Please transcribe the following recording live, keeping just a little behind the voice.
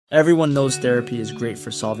Everyone knows therapy is great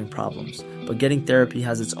for solving problems, but getting therapy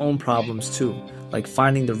has its own problems too, like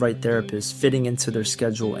finding the right therapist, fitting into their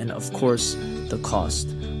schedule, and of course, the cost.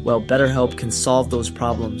 Well, BetterHelp can solve those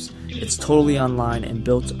problems. It's totally online and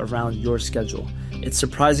built around your schedule. It's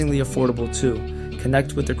surprisingly affordable too.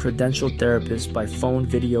 Connect with a credentialed therapist by phone,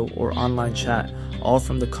 video, or online chat, all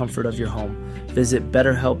from the comfort of your home. Visit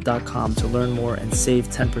BetterHelp.com to learn more and save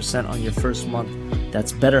 10% on your first month.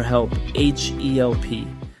 That's BetterHelp, H-E-L-P.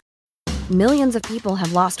 Millions of people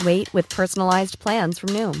have lost weight with personalized plans from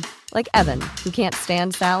Noom. Like Evan, who can't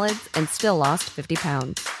stand salads and still lost 50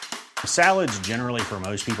 pounds. Salads generally for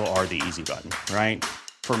most people are the easy button, right?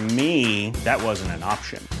 For me, that wasn't an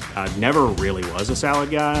option. I never really was a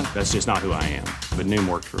salad guy. That's just not who I am. But Noom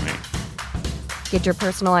worked for me. Get your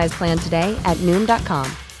personalized plan today at Noom.com.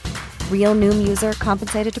 Real Noom user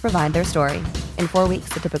compensated to provide their story. In 4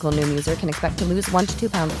 weeks, the typical Noom user can expect to lose 1 to 2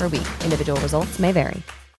 pounds per week. Individual results may vary.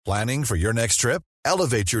 Planning for your next trip?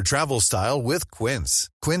 Elevate your travel style with Quince.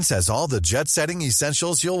 Quince has all the jet-setting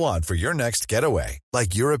essentials you'll want for your next getaway,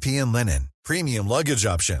 like European linen, premium luggage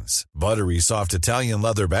options, buttery soft Italian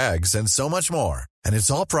leather bags, and so much more. And it's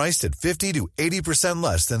all priced at 50 to 80%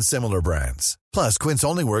 less than similar brands. Plus, Quince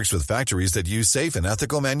only works with factories that use safe and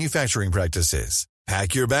ethical manufacturing practices.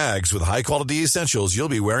 Pack your bags with high-quality essentials you'll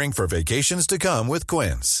be wearing for vacations to come with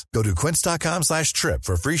Quince. Go to quince.com/trip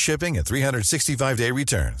for free shipping and 365-day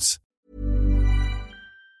returns.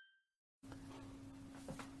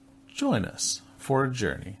 Join us for a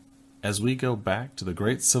journey as we go back to the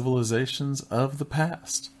great civilizations of the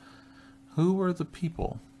past. Who were the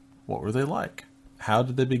people? What were they like? How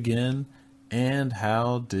did they begin? And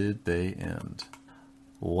how did they end?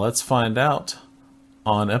 Let's find out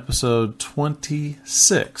on episode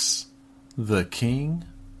 26, The King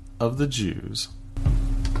of the Jews.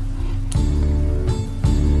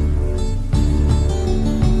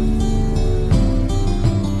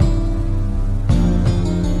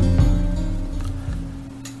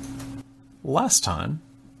 Last time,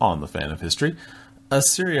 on the Fan of History,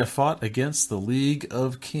 Assyria fought against the League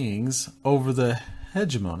of Kings over the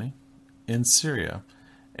hegemony in Syria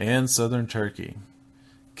and southern Turkey.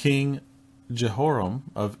 King Jehoram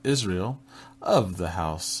of Israel, of the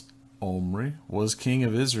house Omri, was king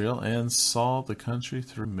of Israel and saw the country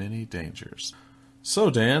through many dangers. So,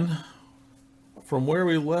 Dan, from where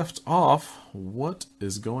we left off, what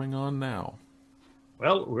is going on now?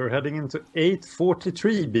 Well, we're heading into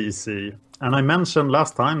 843 BC. And I mentioned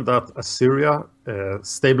last time that Assyria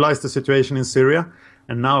stabilized the situation in Syria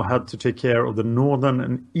and now had to take care of the northern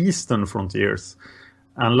and eastern frontiers.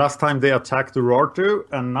 And last time they attacked Urartu,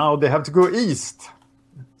 and now they have to go east.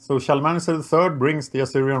 So Shalmaneser III brings the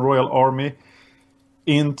Assyrian royal army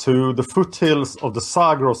into the foothills of the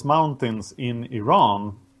Zagros mountains in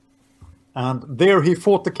Iran. And there he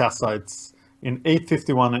fought the Kassites in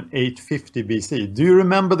 851 and 850 BC. Do you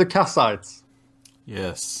remember the Kassites?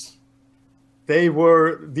 Yes. They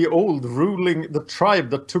were the tribe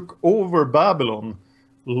that took over Babylon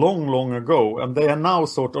long, long ago. And they are now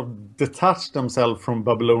sort of detached themselves from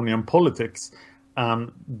Babylonian politics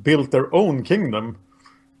and built their own kingdom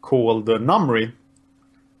called Namri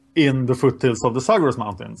in the foothills of the Zagros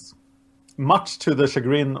mountains, much to the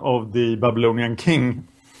chagrin of the Babylonian king.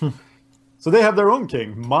 So they have their own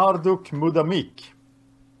king, Marduk Mudamik.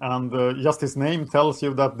 And just his name tells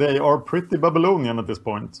you that they are pretty Babylonian at this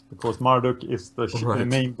point, because Marduk is the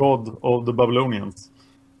main god of the Babylonians.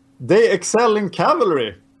 They excel in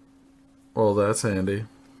cavalry. Oh, that's handy.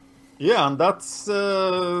 Yeah, and that's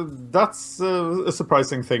a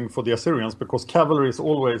surprising thing for the Assyrians, because cavalry is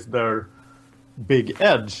always their big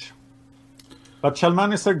edge. But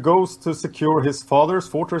Shalmaneser goes to secure his father's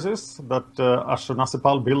fortresses that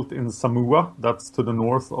Ashurnasirpal built in Samua, that's to the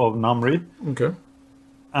north of Namri. Okay.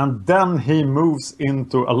 And then he moves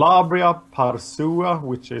into Alabria, Parsua,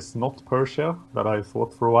 which is not Persia, that I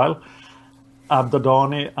thought for a while,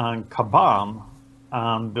 Abdadani, and Kaban.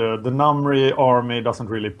 And the Namri army doesn't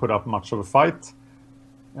really put up much of a fight.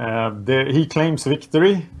 He claims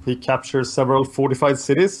victory. He captures several fortified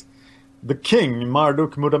cities. The king,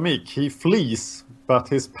 Marduk Mudamik, he flees, but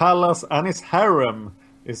his palace and his harem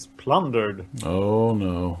is plundered. Oh,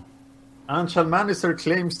 no. And Shalmaneser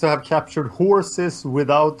claims to have captured horses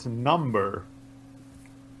without number.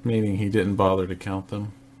 Meaning he didn't bother to count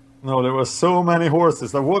them? No, there were so many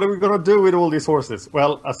horses. Like, what are we going to do with all these horses?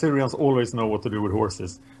 Well, Assyrians always know what to do with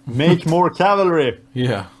horses. Make more cavalry.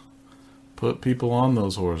 Yeah. Put people on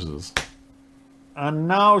those horses. And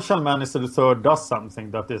now Shalmaneser III does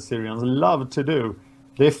something that the Assyrians love to do.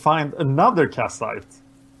 They find another Kassite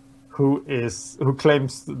who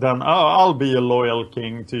claims then, I'll be a loyal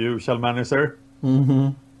king to you, Shalmaneser. Mm-hmm.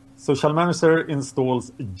 So Shalmaneser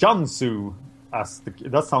installs Jianzhu as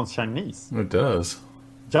that sounds Chinese. It does.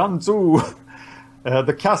 Jianzhu,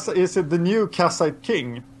 is the new Kassite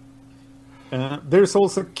king. There's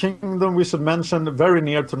also a kingdom we should mention very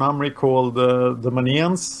near to Namri called the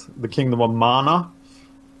Manians, the kingdom of Mana.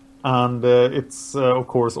 And it's, of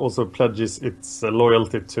course, also pledges its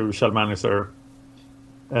loyalty to Shalmaneser.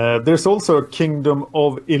 There's also a kingdom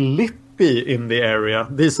of Illipi in the area.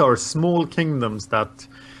 These are small kingdoms that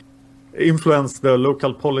influence the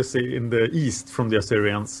local policy in the east from the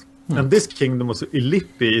Assyrians. And this kingdom of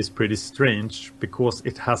Illipi is pretty strange because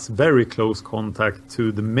it has very close contact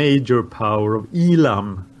to the major power of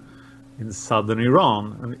Elam in southern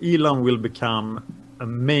Iran. And Elam will become a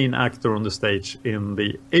main actor on the stage in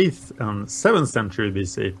the 8th and 7th century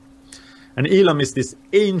BC. And Elam is this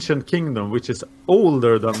ancient kingdom which is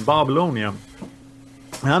older than Babylonia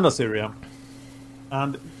and Assyria.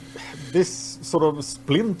 And this sort of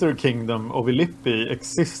splinter kingdom of Illipi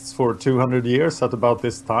exists for 200 years at about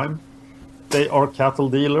this time. They are cattle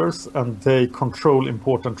dealers and they control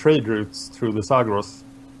important trade routes through the Zagros.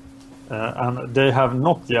 And they have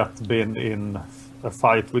not yet been in a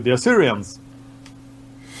fight with the Assyrians.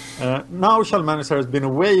 Now Shalmaneser has been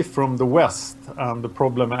away from the west and the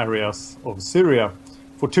problem areas of Syria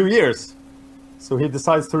for 2 years. So he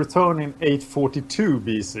decides to return in 842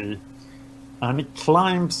 BC. And he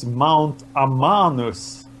climbs Mount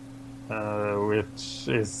Amanus, which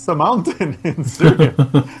is a mountain in Syria.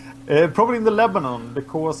 Probably in the Lebanon,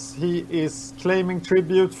 because he is claiming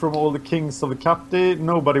tribute from all the kings of the Capti.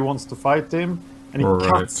 Nobody wants to fight him. And he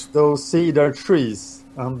cuts those cedar trees.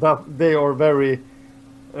 And that they are very...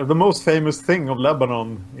 the most famous thing of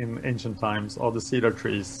Lebanon in ancient times are the cedar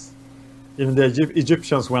trees. Even the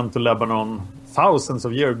Egyptians went to Lebanon thousands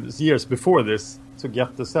of years before this to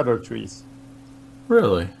get the cedar trees.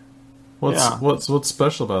 Really? What's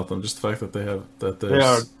special about them? Just the fact that they have that they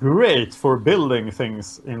are great for building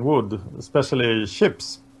things in wood, especially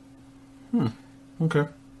ships. Okay.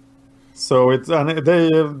 So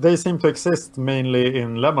they seem to exist mainly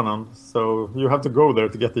in Lebanon. So you have to go there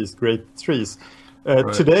to get these great trees.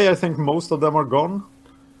 Today, I think most of them are gone,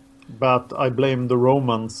 but I blame the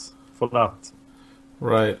Romans for that.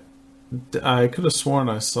 Right. I could have sworn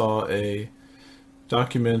I saw a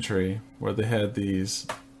documentary where they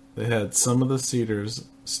had some of the cedars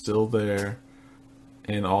still there,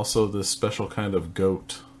 and also this special kind of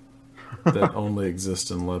goat that only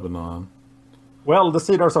exists in Lebanon. Well, the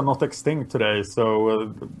cedars are not extinct today,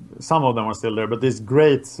 so some of them are still there, but these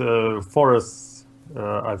great forests,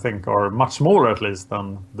 I think, are much smaller at least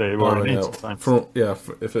than they were in ancient times.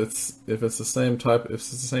 If it's the same type, if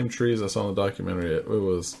it's the same trees I saw in the documentary,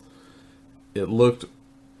 it looked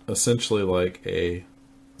essentially like a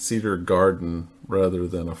cedar garden rather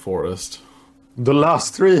than a forest. The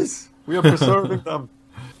last trees, we are preserving them.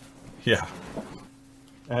 Yeah.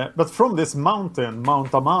 But from this mountain,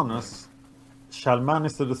 Mount Amanus,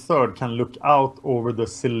 Shalmaneser III can look out over the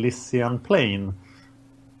Cilician plain.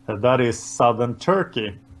 That is southern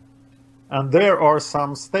Turkey. And there are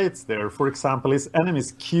some states there. For example, his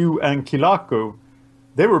enemies Q and Kilaku,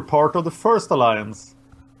 they were part of the first alliance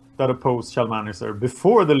that opposed Shalmaneser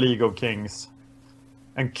before the League of Kings.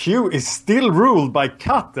 And Q is still ruled by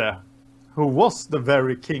Kate, who was the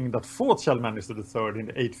very king that fought Shalmaneser III in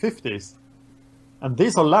the 850s. And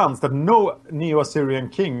these are lands that no Neo-Assyrian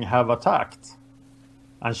king have attacked.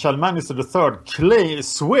 And Shalmaneser III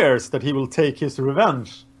swears that he will take his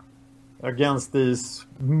revenge against these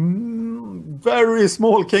very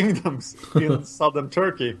small kingdoms in southern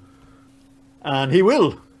Turkey. And he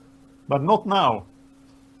will, but not now.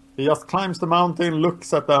 He just climbs the mountain,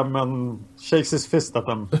 looks at them, and shakes his fist at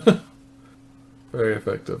them. Very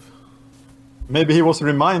effective. Maybe he was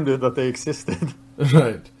reminded that they existed.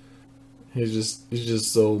 Right. He's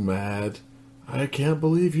just so mad. I can't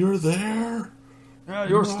believe you're there. Yeah,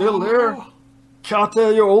 you're still there. Kate,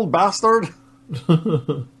 you old bastard.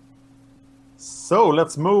 So,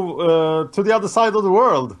 let's move to the other side of the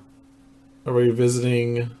world. Are we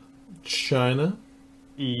visiting China?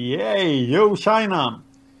 Yay, yo China.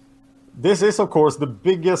 This is, of course, the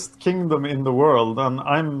biggest kingdom in the world, and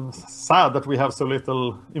I'm sad that we have so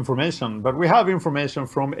little information. But we have information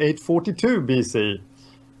from 842 BC.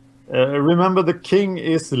 Remember, the king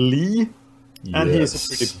is Li, and he's a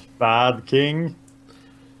pretty bad king.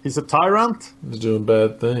 He's a tyrant. He's doing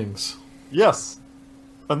bad things. Yes.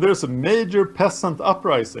 And there's a major peasant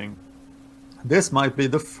uprising. This might be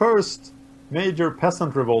the first major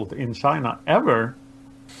peasant revolt in China ever.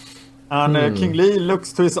 And King Li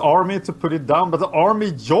looks to his army to put it down, but the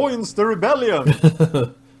army joins the rebellion.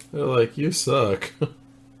 They're like, you suck.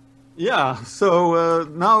 Yeah, so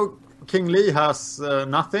now King Li has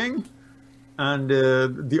nothing, and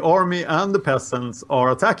the army and the peasants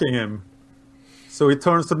are attacking him. So he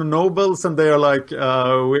turns to the nobles, and they are like,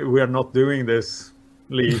 we are not doing this,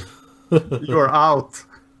 Li. You're out.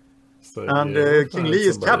 So, And we'll King find Li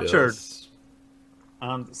is somebody captured else.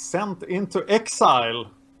 and sent into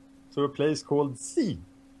exile to a place called Xi.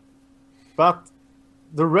 But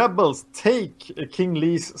the rebels take King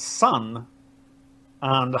Li's son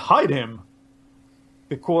and hide him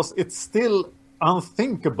because it's still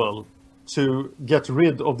unthinkable to get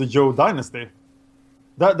rid of the Zhou dynasty.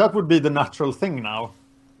 That would be the natural thing now.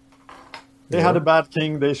 They had a bad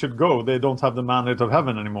king, they should go. They don't have the mandate of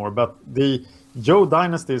heaven anymore. But the Zhou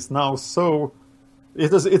dynasty is now so...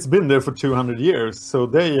 It's been there for 200 years. So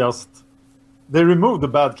they remove the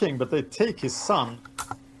bad king, but they take his son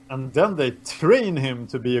and then they train him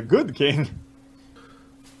to be a good king.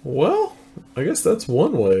 Well, I guess that's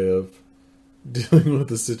one way of dealing with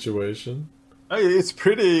the situation. It's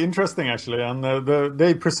pretty interesting, actually. And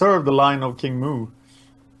they preserve the line of King Mu,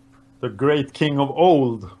 the great king of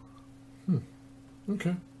old.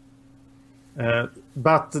 Okay.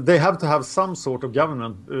 But they have to have some sort of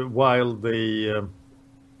government while the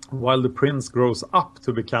prince grows up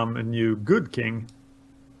to become a new good king.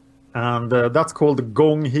 And that's called the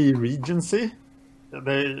Gonghi Regency.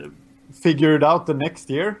 They figured out the next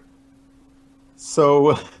year.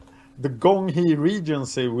 So the Gonghi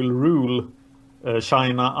Regency will rule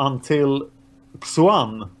China until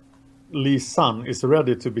Xuan, Li's son, is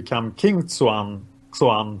ready to become King Xuan.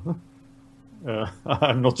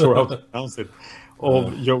 I'm not sure how to pronounce it,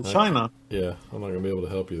 of Zhou China. Yeah, I'm not going to be able to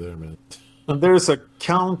help you there, man. And there is a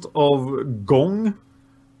Count of Gong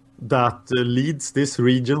that leads this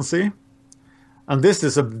regency. And this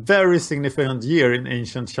is a very significant year in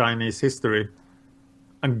ancient Chinese history.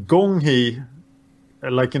 And Gonghi,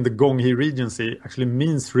 like in the Gonghi Regency, actually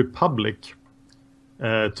means republic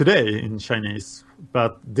today in Chinese.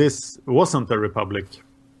 But this wasn't a republic.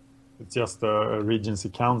 It's just a regency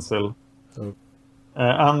council. Oh.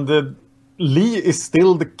 And Li is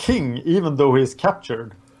still the king, even though he is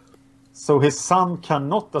captured. So his son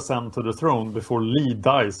cannot ascend to the throne before Li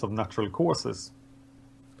dies of natural causes.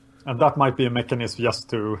 And that might be a mechanism just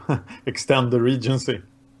to extend the regency.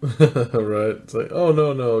 Right. It's like, oh,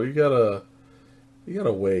 no, you gotta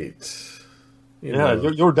wait. You know.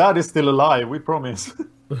 Your dad is still alive, we promise.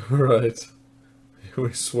 Right.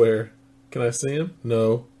 We swear. Can I see him?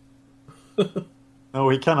 No. No,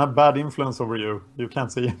 he can have bad influence over you. You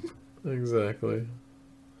can't see him. Exactly.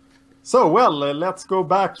 So, well, let's go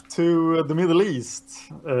back to the Middle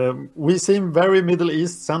East. We seem very Middle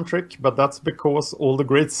East-centric, but that's because all the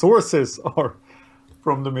great sources are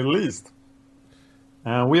from the Middle East.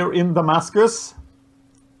 We are in Damascus,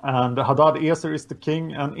 and Hadad-Eser is the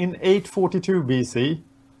king. And in 842 BC,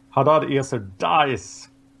 Hadad-Eser dies.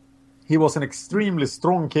 He was an extremely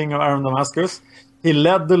strong king of Aram Damascus. He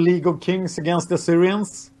led the League of Kings against the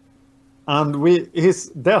Assyrians. And his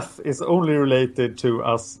death is only related to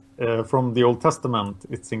us from the Old Testament.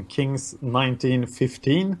 It's in Kings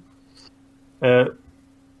 19:15.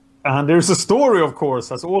 And there's a story, of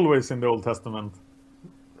course, as always in the Old Testament.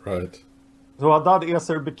 Right. So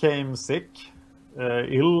Hadad-Eser became sick,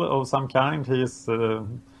 ill of some kind. He is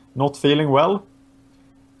not feeling well.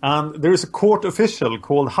 And there is a court official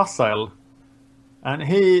called Hazael. And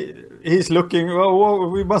he's looking,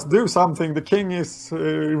 we must do something. The king is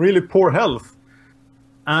really poor health.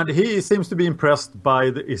 And he seems to be impressed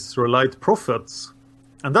by the Israelite prophets.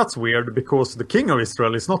 And that's weird because the king of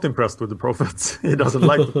Israel is not impressed with the prophets. He doesn't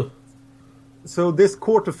like them. So this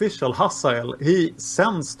court official, Hazael, he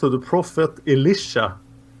sends to the prophet Elisha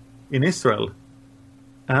in Israel.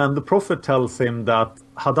 And the prophet tells him that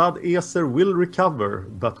Hadad-Eser will recover,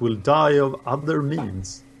 but will die of other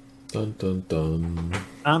means. Dun, dun, dun.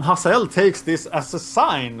 And Hazael takes this as a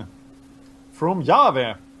sign from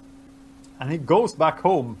Yahweh. And he goes back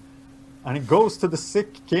home. And he goes to the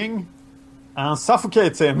sick king and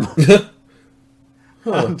suffocates him.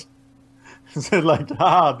 And said like,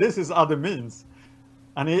 this is other means.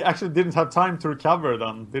 And he actually didn't have time to recover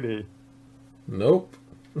then, did he? Nope.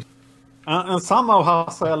 And somehow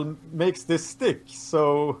Hazael makes this stick.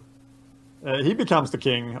 So he becomes the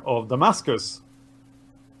king of Damascus.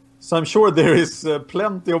 So I'm sure there is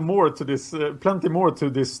plenty more to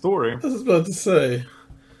this story. I was about to say,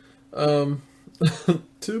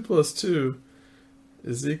 2 plus 2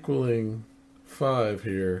 is equaling 5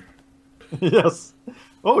 here. Yes.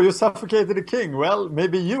 Oh, you suffocated the king. Well,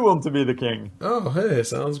 maybe you want to be the king. Oh, hey,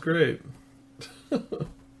 sounds great.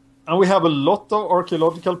 And we have a lot of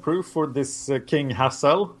archaeological proof for this King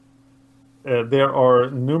Hazael. There are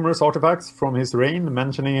numerous artifacts from his reign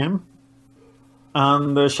mentioning him.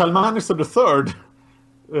 And Shalmaneser III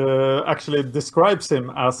actually describes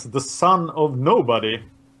him as the son of nobody.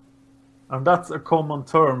 And that's a common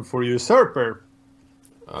term for usurper.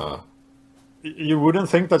 You wouldn't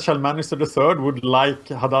think that Shalmaneser III would like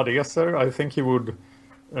Hadadeser. I think he would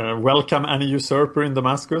welcome any usurper in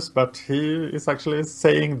Damascus, but he is actually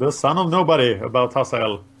saying the son of nobody about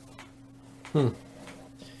Hazael.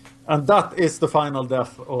 And that is the final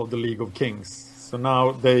death of the League of Kings. So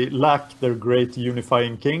now they lack their great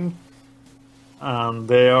unifying king, and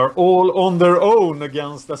they are all on their own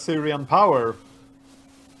against Assyrian power.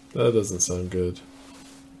 That doesn't sound good.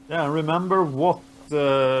 Yeah, and remember what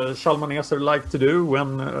Shalmaneser liked to do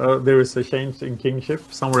when there is a change in kingship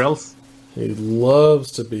somewhere else? He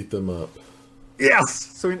loves to beat them up.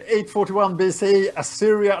 Yes! So in 841 BC,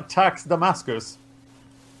 Assyria attacks Damascus.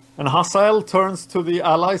 And Hazael turns to the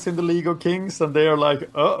allies in the League of Kings, and they are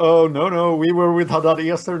like, no, we were with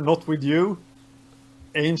Hadadeser, not with you.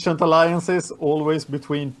 Ancient alliances always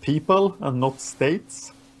between people and not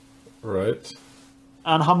states. Right.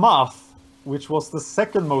 And Hamath, which was the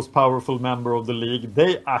second most powerful member of the League,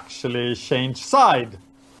 they actually changed side.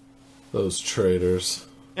 Those traitors.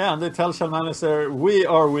 Yeah, and they tell Shalmaneser, we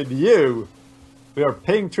are with you. We are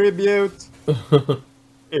paying tribute.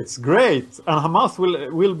 It's great. And Hamath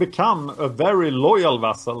will become a very loyal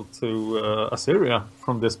vassal to Assyria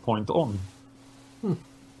from this point on.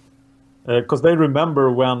 Because they remember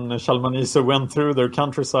when Shalmaneser went through their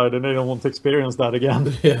countryside and they don't want to experience that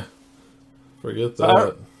again. Yeah. Forget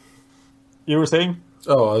that. You were saying?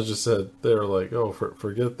 Oh, I just said they were like,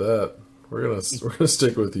 forget that. We're gonna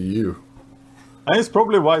stick with you. And it's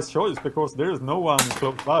probably a wise choice because there is no one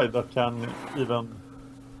close by that can even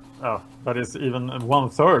that is even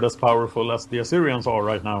 1/3 as powerful as the Assyrians are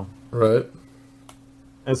right now. Right.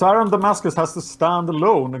 And so Aram Damascus has to stand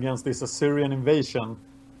alone against this Assyrian invasion.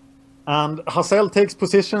 And Hazael takes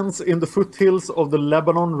positions in the foothills of the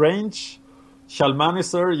Lebanon range.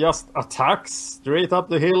 Shalmaneser just attacks straight up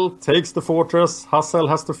the hill, takes the fortress. Hazael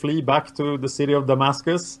has to flee back to the city of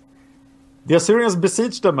Damascus. The Assyrians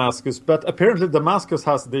besiege Damascus, but apparently Damascus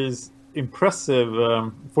has these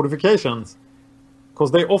impressive fortifications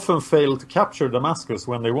because they often fail to capture Damascus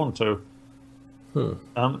when they want to.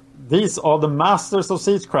 And these are the masters of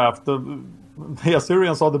siegecraft. The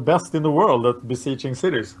Assyrians are the best in the world at besieging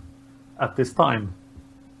cities at this time.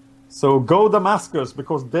 So go Damascus,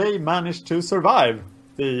 because they managed to survive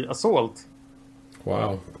the assault.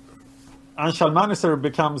 Wow. And Shalmaneser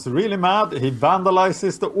becomes really mad. He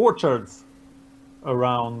vandalizes the orchards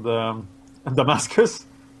around Damascus,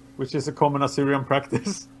 which is a common Assyrian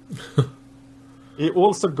practice. He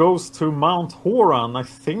also goes to Mount Horan. I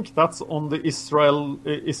think that's on the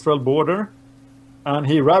Israel border. And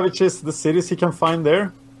he ravages the cities he can find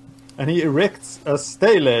there. And he erects a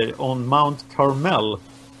stele on Mount Carmel.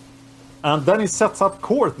 And then he sets up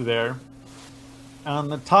court there.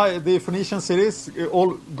 And the Phoenician cities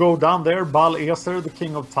all go down there. Baal Eser, the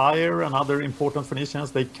king of Tyre, and other important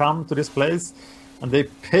Phoenicians, they come to this place. And they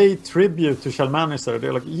pay tribute to Shalmaneser.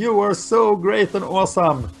 They're like, you are so great and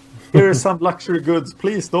awesome. Here's some luxury goods.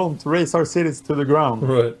 Please don't raise our cities to the ground.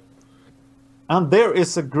 Right. And there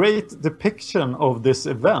is a great depiction of this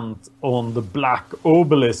event on the Black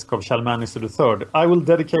Obelisk of Shalmaneser III. I will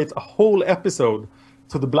dedicate a whole episode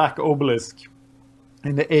to the Black Obelisk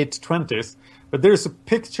in the 820s. But there is a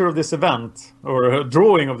picture of this event, or a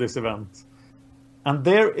drawing of this event. And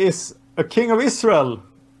there is a king of Israel.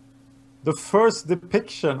 The first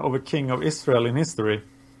depiction of a king of Israel in history.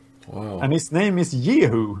 Wow. And his name is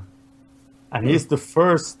Jehu. And he's the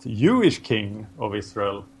first Jewish king of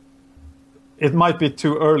Israel. It might be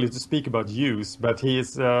too early to speak about Jews, but he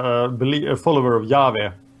is a follower of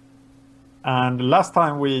Yahweh. And last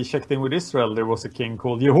time we checked in with Israel, there was a king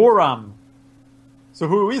called Jehoram. So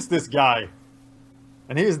who is this guy?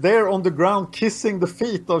 And he is there on the ground kissing the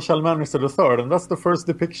feet of Shalmaneser III. And that's the first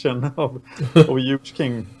depiction of a Jewish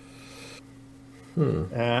king.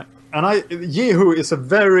 Jehu is a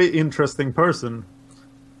very interesting person.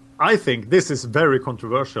 I think this is very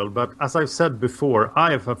controversial, but as I've said before,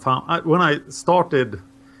 I have found when I started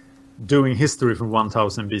doing history from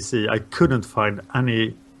 1000 BC, I couldn't find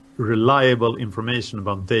any reliable information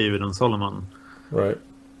about David and Solomon. Right.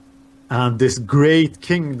 And this great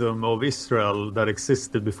kingdom of Israel that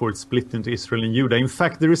existed before it split into Israel and Judah. In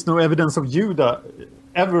fact, there is no evidence of Judah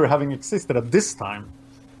ever having existed at this time.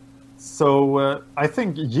 So I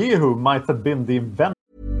think Jehu might have been the inventor.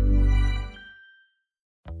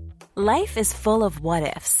 Life is full of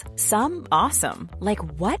what-ifs. Some awesome, like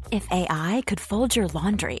what if AI could fold your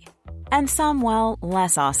laundry? And some, well,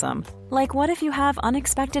 less awesome, like what if you have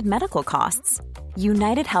unexpected medical costs?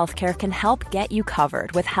 United Healthcare can help get you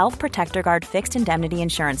covered with Health Protector Guard fixed indemnity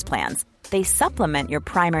insurance plans. They supplement your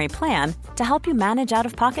primary plan to help you manage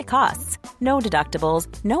out-of-pocket costs. No deductibles,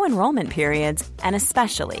 no enrollment periods, and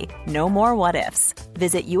especially no more what-ifs.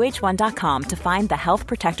 Visit uh1.com to find the Health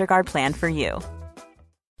Protector Guard plan for you.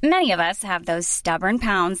 Many of us have those stubborn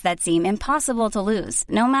pounds that seem impossible to lose,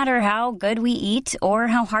 no matter how good we eat or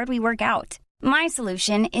how hard we work out. My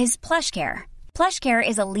solution is PlushCare. PlushCare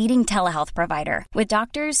is a leading telehealth provider with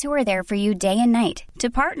doctors who are there for you day and night to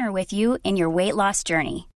partner with you in your weight loss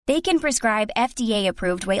journey. They can prescribe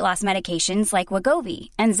FDA-approved weight loss medications like Wegovy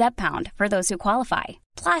and Zepbound for those who qualify.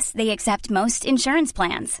 Plus, they accept most insurance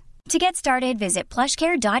plans. To get started, visit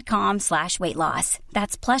plushcare.com/weightloss.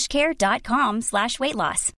 That's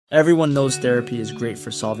plushcare.com/weightloss. Everyone knows therapy is great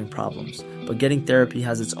for solving problems, but getting therapy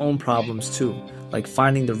has its own problems too, like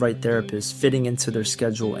finding the right therapist, fitting into their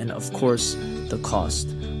schedule, and of course, the cost.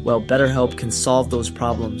 Well, BetterHelp can solve those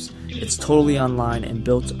problems. It's totally online and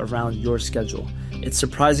built around your schedule. It's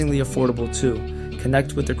surprisingly affordable too.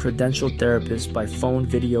 Connect with a credentialed therapist by phone,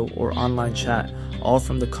 video, or online chat, all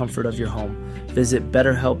from the comfort of your home. Visit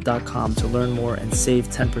BetterHelp.com to learn more and save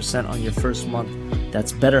 10% on your first month.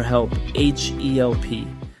 That's BetterHelp, H-E-L-P.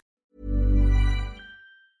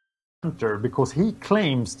 Because he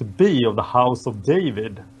claims to be of the house of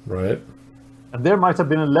David. Right. And there might have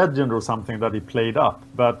been a legend or something that he played up,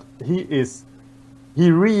 but he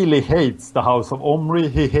really hates the house of Omri,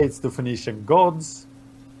 he hates the Phoenician gods,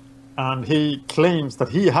 and he claims that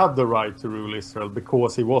he had the right to rule Israel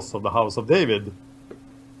because he was of the house of David.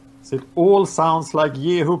 So it all sounds like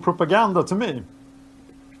Jehu propaganda to me.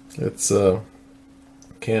 It's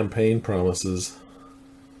campaign promises.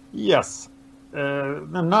 Yes.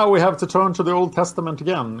 And now we have to turn to the Old Testament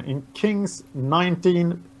again. In Kings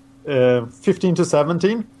 19, 15 to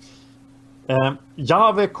 17,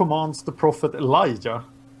 Yahweh commands the prophet Elijah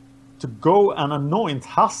to go and anoint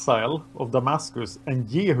Hazael of Damascus and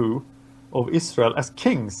Jehu of Israel as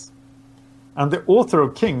kings. And the author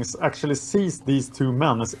of Kings actually sees these two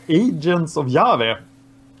men as agents of Yahweh.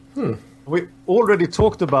 We already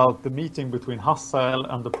talked about the meeting between Hazael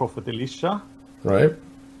and the prophet Elisha. Right.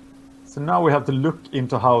 So now we have to look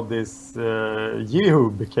into how this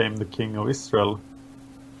Jehu became the king of Israel.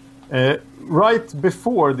 Right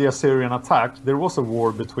before the Assyrian attack, there was a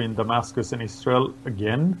war between Damascus and Israel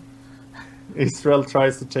again. Israel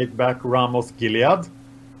tries to take back Ramoth Gilead.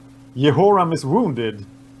 Jehoram is wounded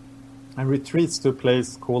and retreats to a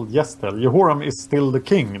place called Yestel. Jehoram is still the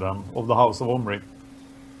king then of the house of Omri.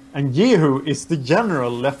 And Jehu is the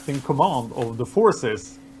general left in command of the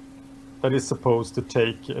forces that is supposed to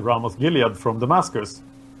take Ramoth Gilead from Damascus.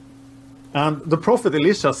 And the prophet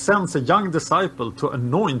Elisha sends a young disciple to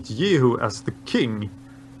anoint Jehu as the king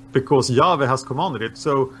because Yahweh has commanded it.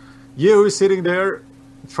 So Jehu is sitting there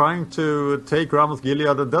trying to take Ramoth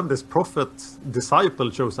Gilead, and then this prophet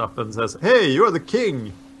disciple shows up and says, "Hey, you're the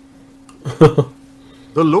king."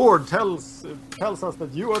 The Lord tells us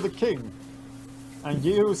that you are the king. And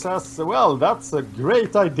Jehu says, well, that's a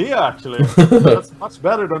great idea, actually. That's much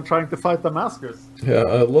better than trying to fight Damascus. Yeah,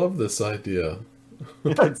 I love this idea.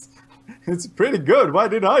 Yeah, it's pretty good. Why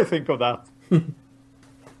did I think of that?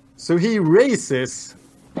 So he races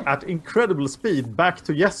at incredible speed back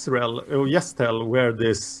to Yestel, where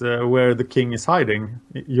the king is hiding,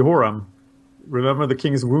 Jehoram. Remember, the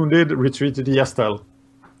king is wounded, retreated to Yestel.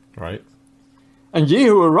 Right. And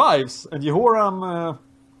Jehu arrives, and Jehoram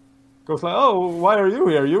goes like, "Oh, why are you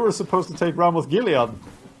here? You were supposed to take Ramoth Gilead."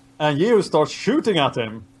 And Jehu starts shooting at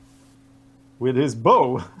him with his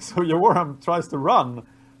bow. So Jehoram tries to run,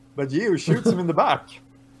 but Jehu shoots him in the back.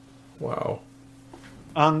 Wow.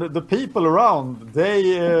 And the people around,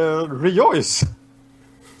 they rejoice.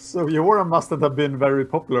 So Jehoram mustn't have been very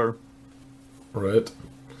popular. Right.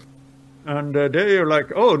 And they are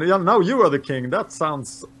like, "Oh, yeah, now you are the king. That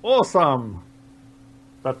sounds awesome."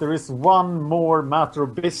 But there is one more matter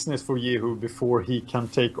of business for Jehu before he can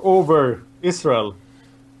take over Israel.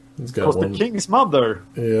 Because the king's mother,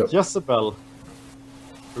 Jezebel,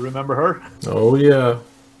 remember her? Oh, yeah.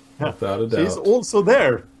 Without a doubt. She's also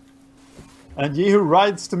there. And Jehu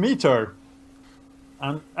rides to meet her.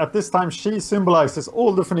 And at this time, she symbolizes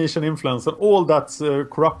all the Phoenician influence and all that's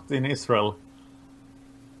corrupt in Israel.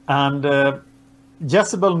 And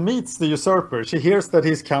Jezebel meets the usurper. She hears that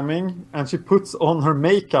he's coming, and she puts on her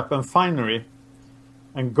makeup and finery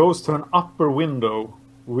and goes to an upper window.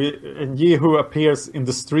 And Jehu appears in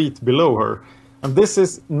the street below her. And this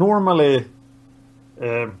is normally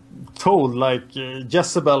told like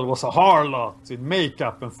Jezebel was a harlot in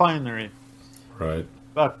makeup and finery. Right.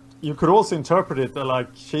 But you could also interpret it like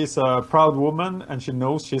she's a proud woman and she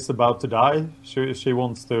knows she's about to die. She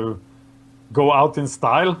wants to go out in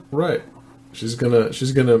style. Right. She's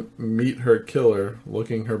gonna meet her killer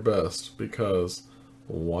looking her best, because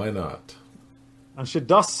why not? And she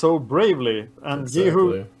does so bravely. And Exactly.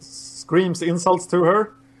 Jehu screams insults to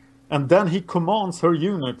her. And then he commands her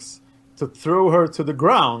eunuchs to throw her to the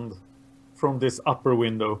ground from this upper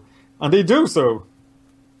window. And they do so.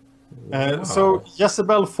 Wow. So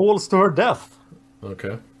Jezebel falls to her death.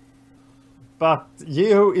 Okay. But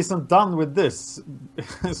Jehu isn't done with this.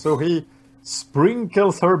 So he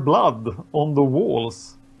sprinkles her blood on the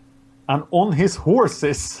walls and on his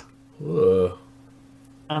horses. Ugh.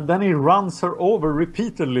 And then he runs her over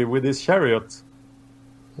repeatedly with his chariot.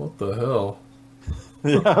 What the hell?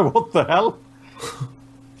 Yeah, what the hell?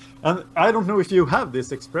 And I don't know if you have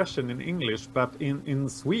this expression in English, but in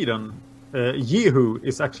Sweden, Jehu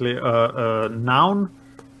is actually a noun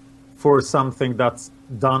for something that's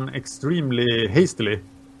done extremely hastily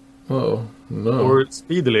Oh, no. or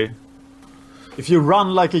speedily. If you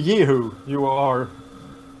run like a Jehu, you are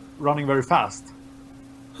running very fast.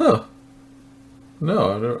 Huh.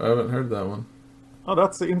 No, I haven't heard that one. Oh,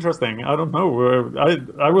 that's interesting. I don't know.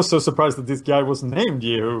 I was so surprised that this guy was named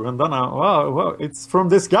Jehu, and then wow, it's from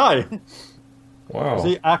this guy. Wow.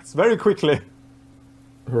 He acts very quickly.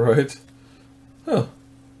 Right. Huh.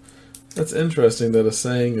 That's interesting that a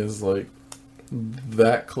saying is like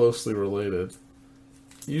that closely related.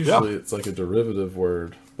 Usually it's like a derivative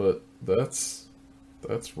word, but that's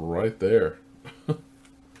right there.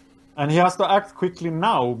 And he has to act quickly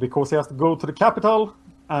now because he has to go to the capital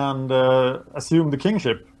and assume the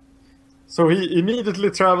kingship. So he immediately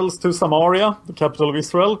travels to Samaria, the capital of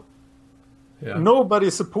Israel. Yeah.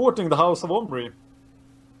 Nobody's supporting the house of Omri.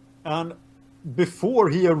 And before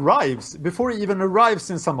he even arrives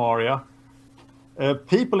in Samaria,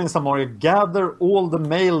 people in Samaria gather all the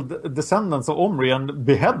male descendants of Omri and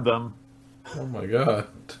behead them Oh my god.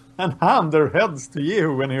 and hand their heads to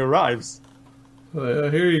Jehu when he arrives. Oh,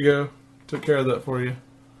 yeah, here you go. Took care of that for you.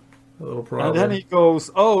 A little problem. And then he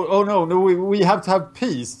goes, oh no, we have to have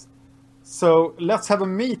peace. So let's have a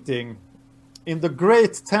meeting in the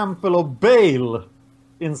great temple of Baal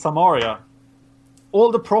in Samaria.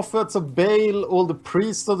 All the prophets of Baal, all the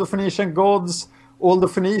priests of the Phoenician gods, all the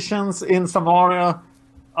Phoenicians in Samaria,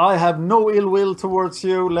 I have no ill will towards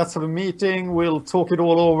you. Let's have a meeting. We'll talk it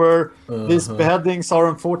all over. These beheadings are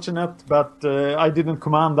unfortunate, but I didn't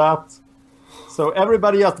command that. So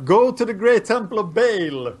everybody just go to the great temple of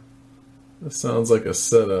Baal. This sounds like a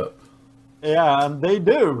setup. Yeah, and they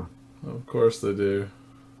do. Of course they do.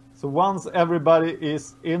 So once everybody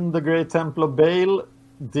is in the great temple of Baal,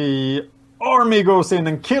 the army goes in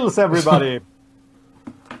and kills everybody.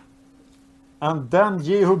 And then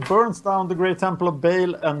Jehu burns down the great temple of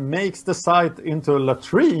Baal and makes the site into a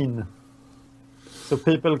latrine. So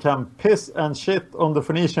people can piss and shit on the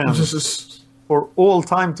Phoenicians This for all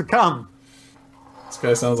time to come.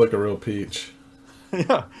 guy sounds like a real peach.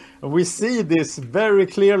 Yeah, we see this very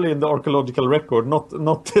clearly in the archaeological record, not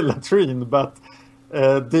the latrine, but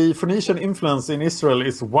the Phoenician influence in Israel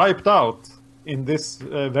is wiped out in this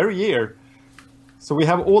very year. So we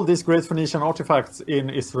have all these great Phoenician artifacts in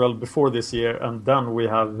Israel before this year, and then we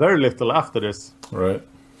have very little after this. Right.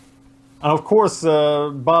 And of course,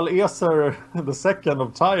 Baal-Ezer II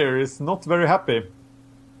of Tyre is not very happy.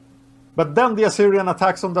 But then the Assyrian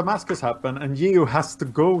attacks on Damascus happen, and Jehu has to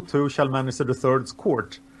go to Shalmaneser III's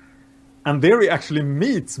court. And there he actually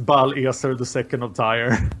meets Baal-Ezer II of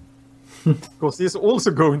Tyre. Because he's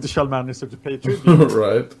also going to Shalmaneser to pay tribute.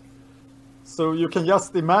 Right. So you can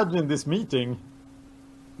just imagine this meeting.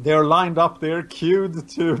 They're lined up there, queued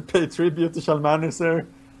to pay tribute to Shalmaneser.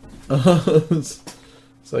 It's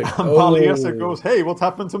like, And Baal-Ezer goes, hey, what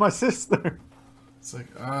happened to my sister? It's like,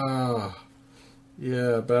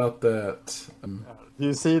 yeah, about that. Do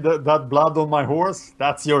you see that blood on my horse?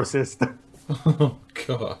 That's your sister. Oh,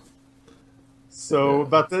 God. So,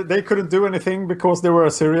 but they couldn't do anything because there were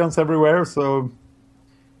Assyrians everywhere. So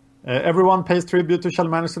everyone pays tribute to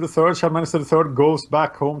Shalmaneser III. Shalmaneser III goes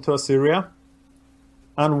back home to Assyria.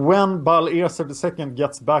 And when Baal-Ezer II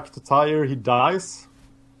gets back to Tyre, he dies.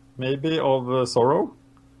 Maybe of sorrow.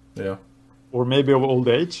 Yeah. Or maybe of old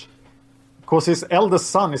age. Because his eldest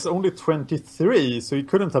son is only 23, so he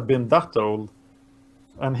couldn't have been that old.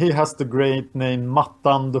 And he has the great name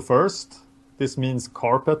Mattan I. This means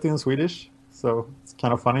carpet in Swedish, so it's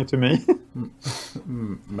kind of funny to me.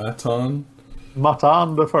 Matan?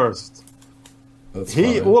 Mattan I.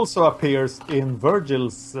 He funny. also appears in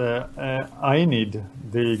Virgil's Aeneid,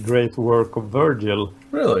 the great work of Virgil,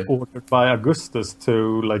 Really? ordered by Augustus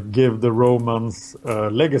to like give the Romans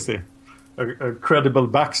legacy, a credible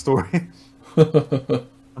backstory.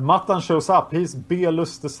 And Matan shows up. He's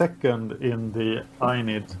Belus II in the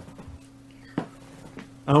Aeneid.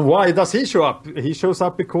 And why does he show up? He shows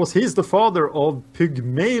up because he's the father of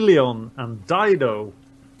Pygmalion and Dido.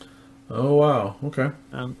 Oh, wow. Okay.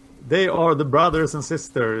 And they are the brothers and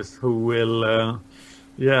sisters who will,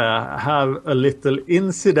 have a little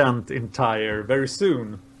incident in Tyre very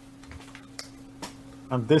soon.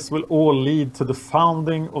 And this will all lead to the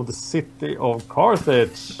founding of the city of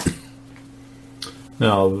Carthage.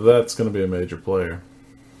 Now, that's going to be a major player.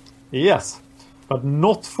 Yes, but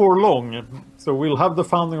not for long. So we'll have the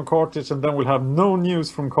founding of Carthage, and then we'll have no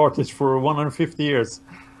news from Carthage for 150 years.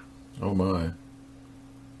 Oh, my.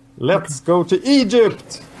 Let's go to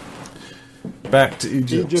Egypt. Back to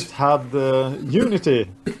Egypt. Egypt had unity,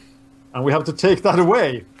 and we have to take that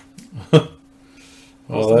away.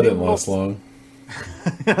 Well, that didn't last long.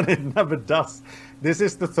 And it never does. This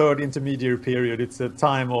is the third intermediary period. It's a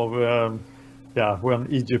time of, when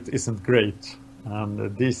Egypt isn't great.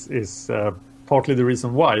 And this is partly the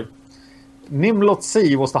reason why.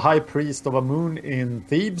 Nimlot-Si was the high priest of Amun in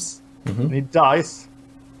Thebes. Mm-hmm. And he dies.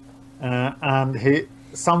 And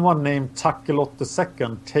someone named Takelot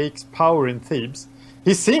II takes power in Thebes.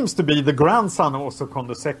 He seems to be the grandson of Osokon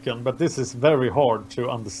II, but this is very hard to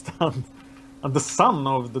understand. And the son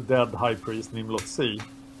of the dead high priest Nimlot-Si.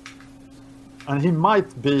 And he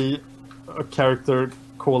might be a character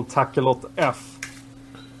called Takelot F.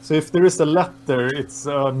 So if there is a letter, it's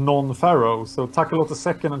a non-pharaoh. So Takelot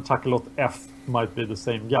II and Takelot F might be the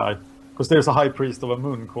same guy. Because there's a high priest of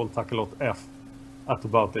Amun called Takelot F at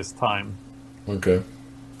about this time. Okay.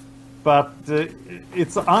 But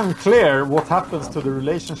it's unclear what happens to the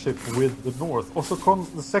relationship with the north. Osokon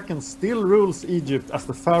II still rules Egypt as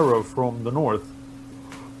the pharaoh from the north.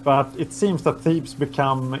 But it seems that Thebes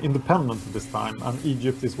become independent at this time, and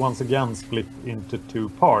Egypt is once again split into two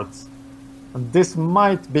parts. And this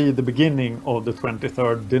might be the beginning of the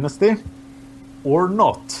 23rd dynasty, or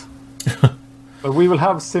not. But we will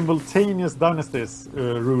have simultaneous dynasties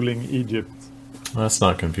ruling Egypt. That's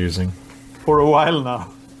not confusing. For a while now.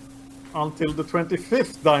 Until the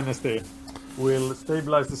 25th dynasty will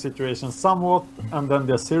stabilize the situation somewhat, and then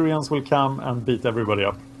the Assyrians will come and beat everybody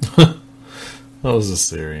up. Those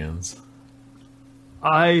Assyrians.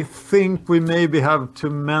 I think we maybe have to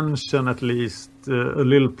mention at least a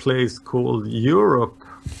little place called Europe.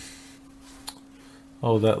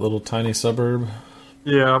 Oh, that little tiny suburb?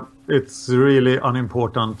 Yeah, it's really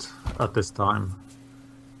unimportant at this time.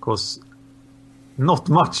 Because not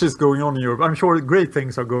much is going on in Europe. I'm sure great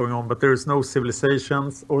things are going on, but there is no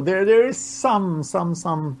civilizations, or there is some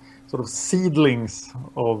sort of seedlings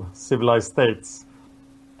of civilized states.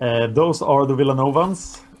 Those are the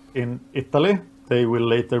Villanovans in Italy. They will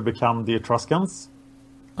later become the Etruscans.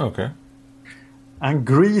 Okay. And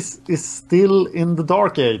Greece is still in the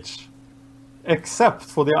Dark Age, except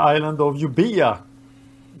for the island of Euboea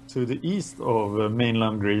to the east of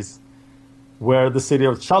mainland Greece, where the city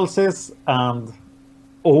of Chalcis and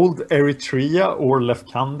old Eritrea or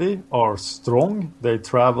Lefkandi are strong. They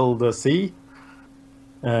travel the sea.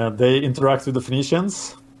 They interact with the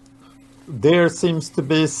Phoenicians. There seems to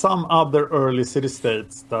be some other early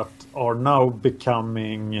city-states that are now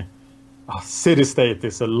becoming... city-state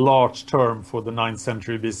is a large term for the 9th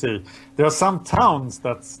century BC. There are some towns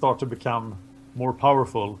that start to become more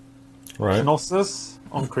powerful. Right. Knossos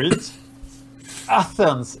on Crete.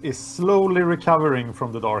 Athens is slowly recovering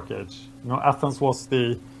from the Dark Age. You know, Athens was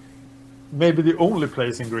maybe the only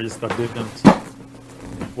place in Greece that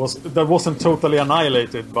wasn't totally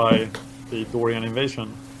annihilated by the Dorian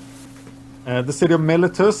invasion. The city of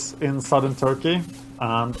Miletus in southern Turkey,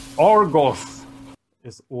 and Argos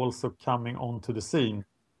is also coming onto the scene.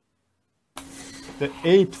 The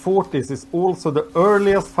 840s is also the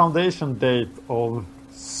earliest foundation date of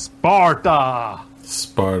Sparta.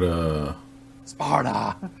 Sparta.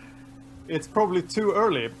 It's probably too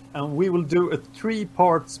early, and we will do a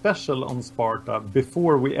 3-part special on Sparta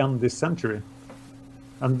before we end this century.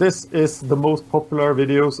 And this is the most popular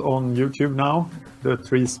videos on YouTube now, the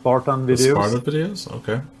 3 Spartan videos. The Sparta videos?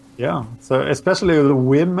 Okay. Yeah, so especially the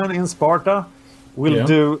women in Sparta. We'll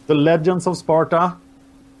do the legends of Sparta,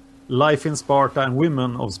 life in Sparta, and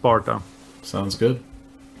women of Sparta. Sounds good.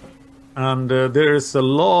 And there is a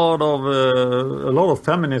lot of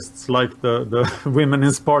feminists like the women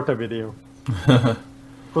in Sparta video,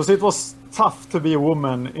 because it was tough to be a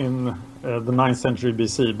woman in the 9th century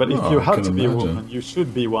BC. But if you had to be a woman, you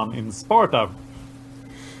should be one in Sparta.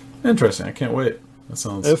 Interesting. I can't wait. That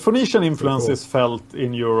sounds. Phoenician influence cool. is felt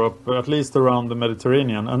in Europe, at least around the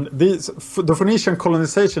Mediterranean, and the Phoenician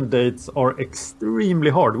colonization dates are extremely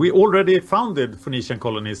hard. We already founded Phoenician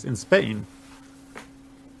colonies in Spain,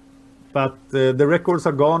 but the records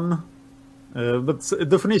are gone. But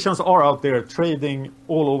the Phoenicians are out there trading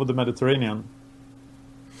all over the Mediterranean.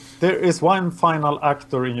 There is one final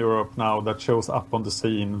actor in Europe now that shows up on the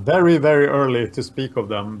scene. Very, very early to speak of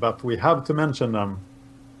them, but we have to mention them.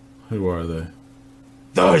 Who are they?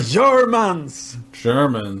 The Germans!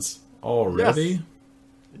 Germans already?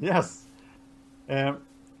 Yes.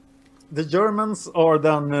 The Germans are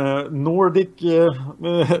then Nordic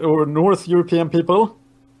or North European people.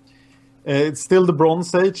 It's still the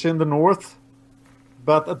Bronze Age in the north.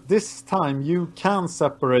 But at this time, you can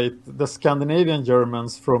separate the Scandinavian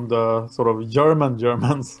Germans from the sort of German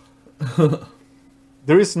Germans.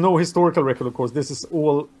 There is no historical record, of course. This is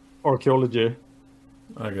all archaeology.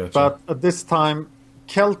 I gotcha. But at this time,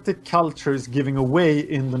 Celtic culture is giving away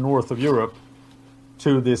in the north of Europe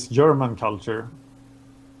to this German culture.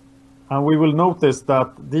 And we will notice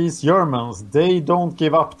that these Germans, they don't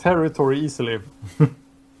give up territory easily.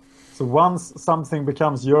 So once something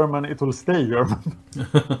becomes German, it will stay German.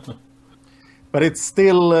 But it's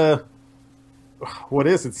still, what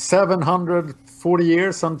is it, 730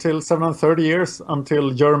 years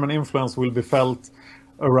until German influence will be felt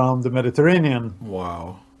around the Mediterranean.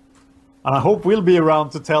 Wow. And I hope we'll be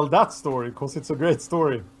around to tell that story, because it's a great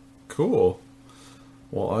story. Cool.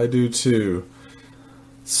 Well, I do too.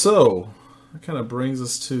 So, that kind of brings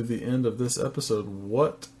us to the end of this episode.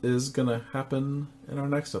 What is going to happen in our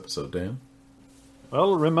next episode, Dan?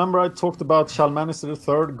 Well, remember I talked about Shalmaneser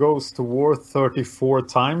III goes to war 34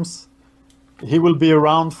 times. He will be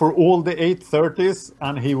around for all the 830s,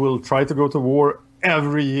 and he will try to go to war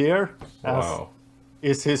every year. Wow.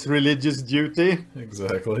 As is his religious duty.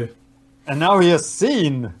 Exactly. And now he has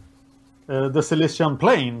seen the Cilician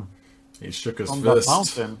Plain. He shook his on fist. that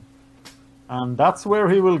mountain. And that's where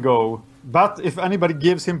he will go. But if anybody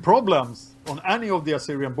gives him problems on any of the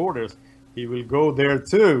Assyrian borders, he will go there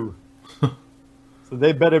too. So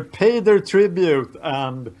they better pay their tribute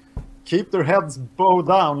and keep their heads bowed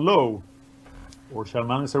down low, or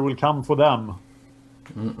Shalmaneser will come for them.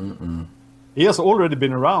 He has already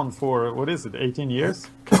been around for, 18 years?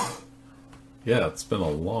 Yeah, it's been a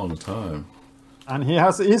long time. And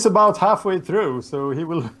he's about halfway through, so he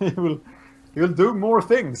will do more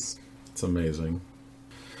things. It's amazing.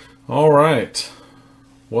 All right.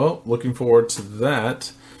 Well, looking forward to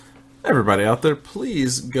that. Everybody out there,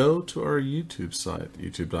 please go to our YouTube site,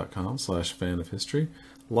 youtube.com/fanofhistory.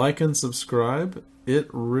 Like and subscribe. It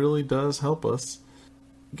really does help us.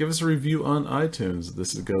 Give us a review on iTunes.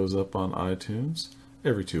 This goes up on iTunes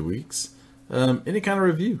every 2 weeks. Any kind of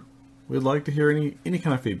review. We'd like to hear any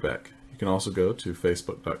kind of feedback. You can also go to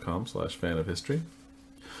facebook.com/fanofhistory.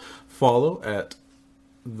 Follow at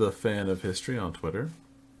The Fan of History on Twitter.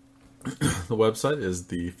 The website is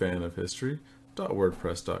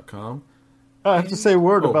thefanofhistory.wordpress.com. I have to say a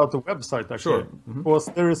word about the website, actually. Sure. Mm-hmm. Because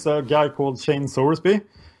there is a guy called Shane Soresby.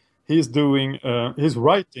 He's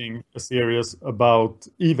writing a series about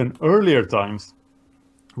even earlier times.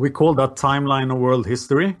 We call that Timeline of World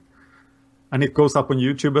History. And it goes up on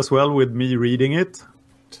YouTube as well with me reading it.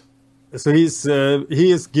 So he is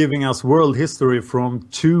giving us world history from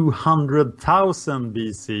 200,000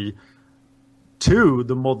 BC to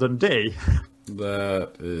the modern day.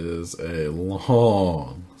 That is a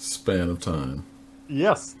long span of time.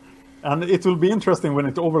 Yes, and it will be interesting when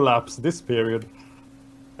it overlaps this period.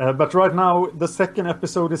 But right now, the second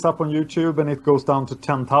episode is up on YouTube, and it goes down to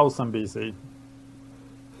 10,000 BC.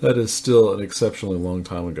 That is still an exceptionally long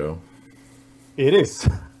time ago. It is.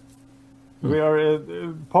 We are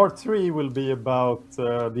part 3 will be about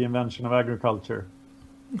the invention of agriculture.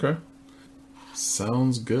 Okay.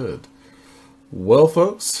 Sounds good. Well,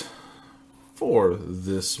 folks, for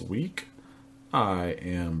this week, I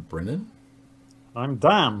am Brennan. I'm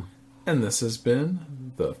Dan. And this has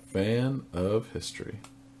been The Fan of History.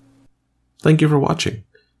 Thank you for watching.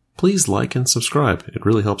 Please like and subscribe. It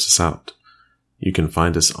really helps us out. You can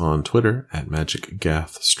find us on Twitter at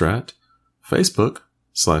MagicGathStrat, Facebook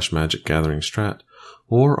 /MagicGatheringStrat,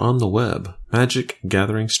 or on the web,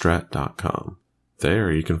 magicgatheringstrat.com.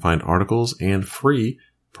 There you can find articles and free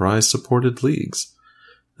prize-supported leagues.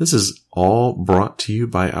 This is all brought to you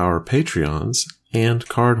by our Patreons and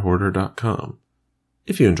cardhoarder.com.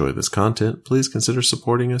 If you enjoy this content, please consider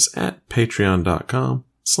supporting us at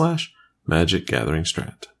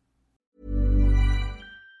patreon.com/magicgatheringstrat.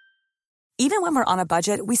 Even when we're on a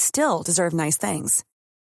budget, we still deserve nice things.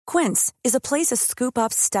 Quince is a place to scoop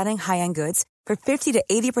up stunning high-end goods for 50 to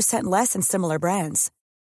 80% less than similar brands.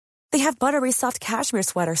 They have buttery soft cashmere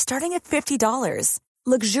sweaters starting at $50,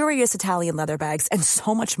 luxurious Italian leather bags, and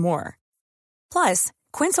so much more. Plus,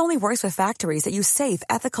 Quince only works with factories that use safe,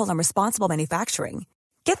 ethical, and responsible manufacturing.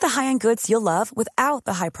 Get the high-end goods you'll love without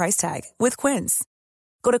the high price tag with Quince.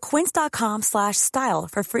 Go to quince.com/style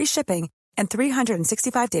for free shipping and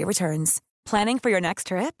 365-day returns. Planning for your next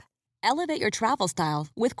trip? Elevate your travel style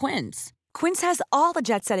with Quince. Quince has all the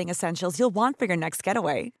jet-setting essentials you'll want for your next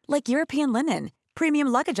getaway, like European linen, premium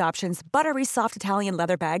luggage options, buttery soft Italian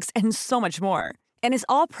leather bags, and so much more. And is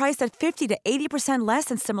all priced at 50 to 80% less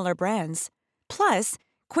than similar brands. Plus,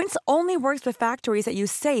 Quince only works with factories that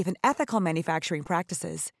use safe and ethical manufacturing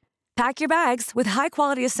practices. Pack your bags with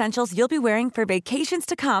high-quality essentials you'll be wearing for vacations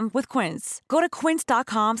to come with Quince. Go to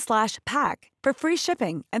quince.com/pack for free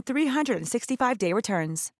shipping and 365-day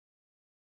returns.